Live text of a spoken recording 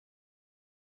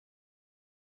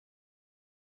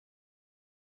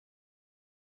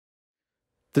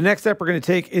The next step we're going to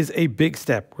take is a big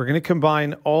step. We're going to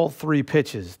combine all three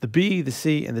pitches, the B, the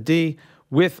C, and the D,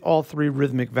 with all three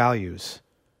rhythmic values,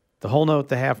 the whole note,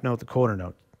 the half note, the quarter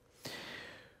note.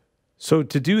 So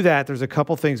to do that, there's a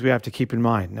couple things we have to keep in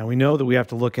mind. Now, we know that we have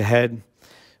to look ahead.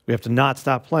 We have to not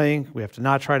stop playing. We have to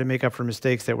not try to make up for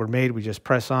mistakes that were made. We just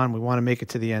press on. We want to make it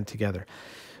to the end together.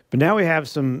 But now we have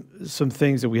some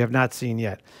things that we have not seen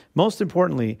yet. Most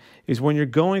importantly is when you're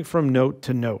going from note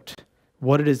to note,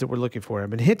 what it is that we're looking for.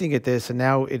 I've been hinting at this, and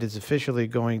now it is officially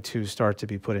going to start to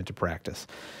be put into practice.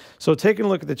 So taking a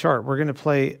look at the chart, we're going to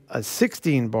play a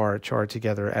 16-bar chart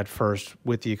together at first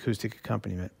with the acoustic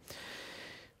accompaniment.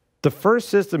 The first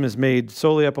system is made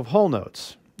solely up of whole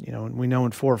notes. You know, we know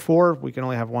in 4/4, we can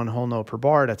only have one whole note per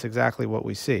bar. That's exactly what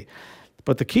we see.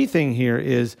 But the key thing here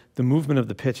is the movement of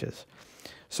the pitches.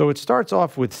 So it starts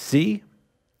off with C,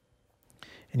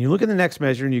 and you look at the next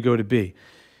measure and you go to B.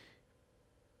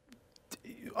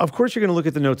 Of course, you're going to look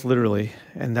at the notes literally,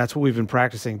 and that's what we've been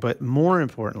practicing. But more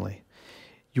importantly,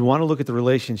 you want to look at the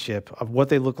relationship of what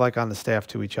they look like on the staff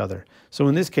to each other. So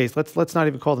in this case, let's not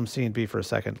even call them C and B for a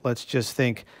second. Let's just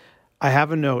think I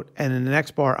have a note, and in the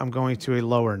next bar, I'm going to a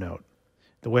lower note.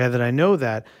 The way that I know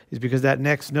that is because that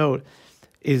next note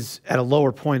is at a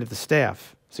lower point of the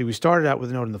staff. See, we started out with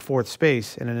a note in the fourth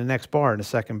space, and in the next bar, in the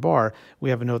second bar,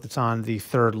 we have a note that's on the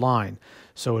third line.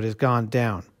 So it has gone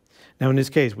down. Now, in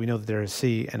this case, we know that there is a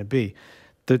C and a B.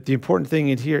 The important thing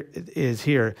in here is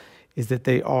that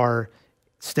they are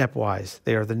stepwise.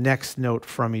 They are the next note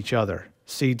from each other,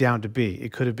 C down to B.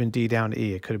 It could have been D down to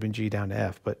E. It could have been G down to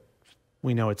F, but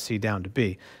we know it's C down to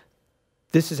B.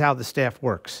 This is how the staff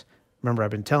works. Remember, I've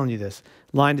been telling you this.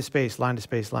 Line to space, line to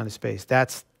space, line to space.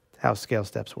 That's how scale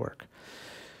steps work.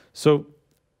 So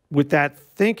with that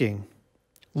thinking,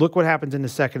 look what happens in the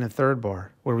second and third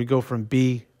bar, where we go from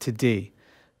B to D.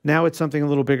 Now it's something a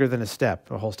little bigger than a step,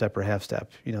 a whole step or a half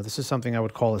step. You know, this is something I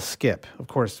would call a skip. Of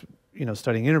course, you know,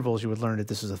 studying intervals, you would learn that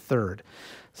this is a third.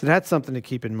 So that's something to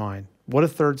keep in mind. What do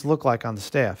thirds look like on the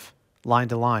staff? Line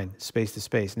to line, space to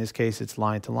space. In this case, it's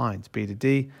line to line. It's B to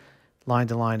D. Line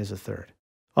to line is a third.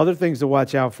 Other things to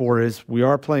watch out for is we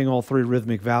are playing all three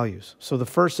rhythmic values. So the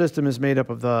first system is made up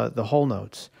of the whole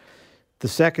notes. The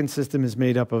second system is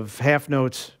made up of half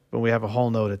notes, but we have a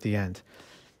whole note at the end.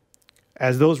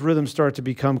 As those rhythms start to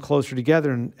become closer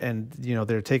together and you know,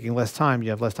 they're taking less time, you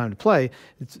have less time to play,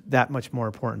 it's that much more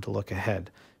important to look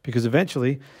ahead. Because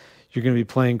eventually, you're going to be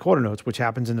playing quarter notes, which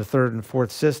happens in the third and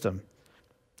fourth system.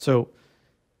 So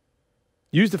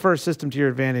use the first system to your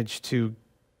advantage to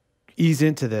ease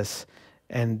into this.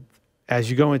 And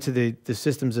as you go into the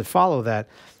systems that follow that,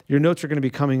 your notes are going to be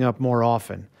coming up more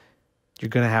often. You're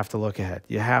going to have to look ahead.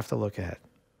 You have to look ahead.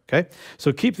 Okay?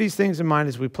 So keep these things in mind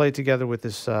as we play together with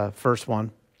this first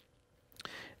one.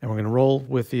 And we're going to roll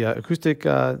with the acoustic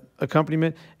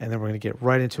accompaniment, and then we're going to get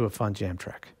right into a fun jam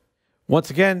track. Once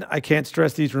again, I can't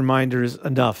stress these reminders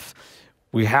enough.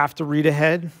 We have to read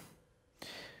ahead.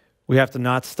 We have to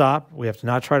not stop. We have to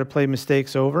not try to play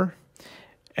mistakes over.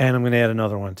 And I'm going to add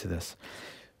another one to this.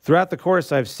 Throughout the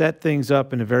course, I've set things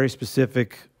up in a very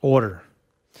specific order.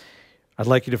 I'd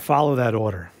like you to follow that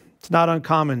order. It's not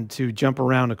uncommon to jump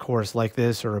around a course like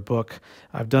this or a book.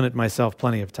 I've done it myself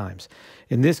plenty of times.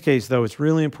 In this case, though, it's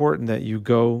really important that you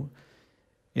go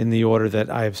in the order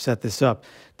that I've set this up.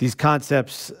 These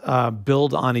concepts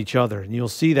build on each other, and you'll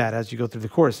see that as you go through the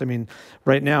course. I mean,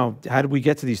 right now, how did we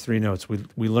get to these three notes?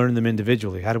 We learned them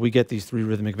individually. How did we get these three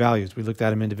rhythmic values? We looked at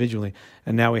them individually,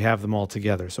 and now we have them all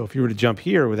together. So if you were to jump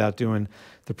here without doing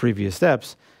the previous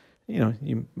steps, you know,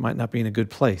 you might not be in a good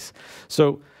place.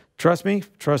 So trust me,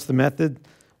 trust the method,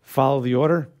 follow the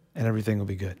order, and everything will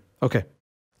be good. Okay,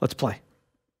 let's play.